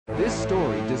This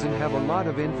story doesn't have a lot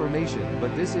of information,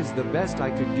 but this is the best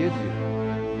I could give you.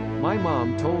 My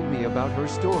mom told me about her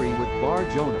story with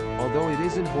Bar-Jonah. Although it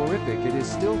isn't horrific, it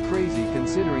is still crazy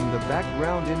considering the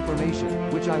background information,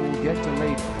 which I will get to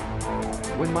later.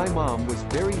 When my mom was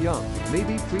very young,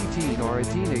 maybe preteen or a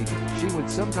teenager, she would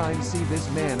sometimes see this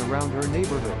man around her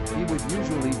neighborhood. He would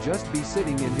usually just be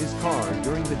sitting in his car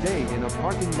during the day in a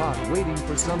parking lot waiting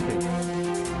for something.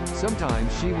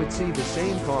 Sometimes she would see the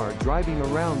same car driving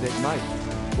around at night.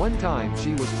 One time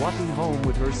she was walking home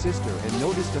with her sister and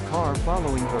noticed a car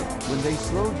following her. When they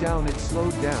slowed down, it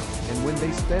slowed down, and when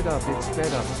they sped up, it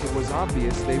sped up. It was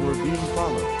obvious they were being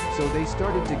followed, so they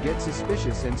started to get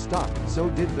suspicious and stopped. So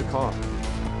did the car.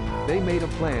 They made a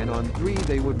plan on 3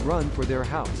 they would run for their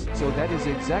house, so that is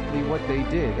exactly what they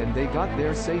did, and they got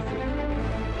there safely.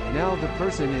 Now the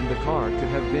person in the car could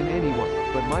have been anyone,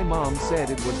 but my mom said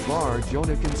it was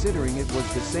Bar-Jonah considering it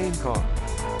was the same car.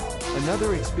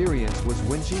 Another experience was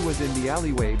when she was in the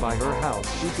alleyway by her house.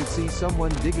 She could see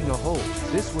someone digging a hole.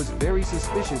 This was very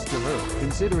suspicious to her,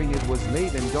 considering it was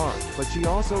late and dark, but she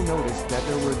also noticed that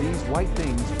there were these white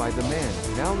things by the man.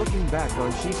 Now looking back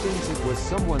on, she thinks it was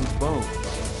someone's bone.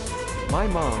 My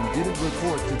mom didn't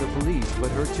report to the police,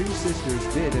 but her 2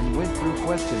 sisters did and went through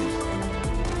questioning.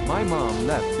 My mom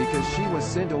left because she was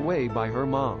sent away by her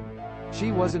mom.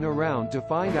 She wasn't around to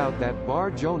find out that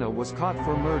Bar-Jonah was caught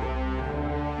for murder.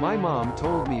 My mom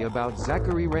told me about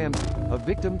Zachary Ramsey, a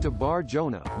victim to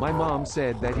Bar-Jonah. My mom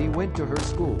said that he went to her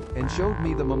school, and showed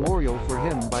me the memorial for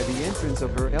him by the entrance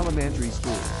of her elementary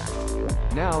school.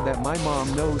 Now that my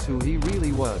mom knows who he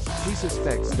really was, she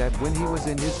suspects that when he was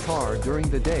in his car during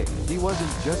the day, he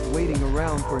wasn't just waiting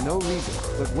around for no reason,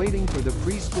 but waiting for the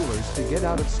preschoolers to get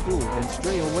out of school and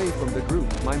stray away from the group.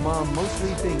 My mom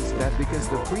mostly thinks that because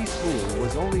the preschool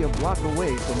was only a block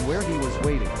away from where he was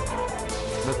waiting.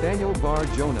 Nathaniel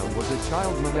Bar-Jonah was a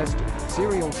child molester,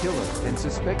 serial killer, and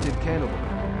suspected cannibal.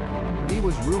 He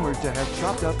was rumored to have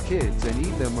chopped up kids and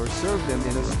eat them or served them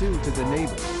in a stew to the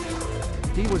neighbors.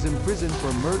 He was imprisoned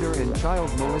for murder and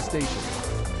child molestation.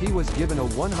 He was given a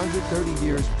 130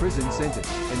 years prison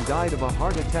sentence, and died of a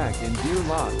heart attack in Deer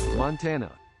Lodge,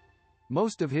 Montana.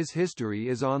 Most of his history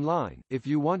is online. If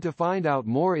you want to find out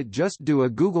more, just do a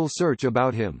Google search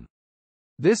about him.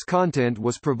 This content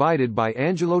was provided by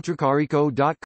angelotricarico.com.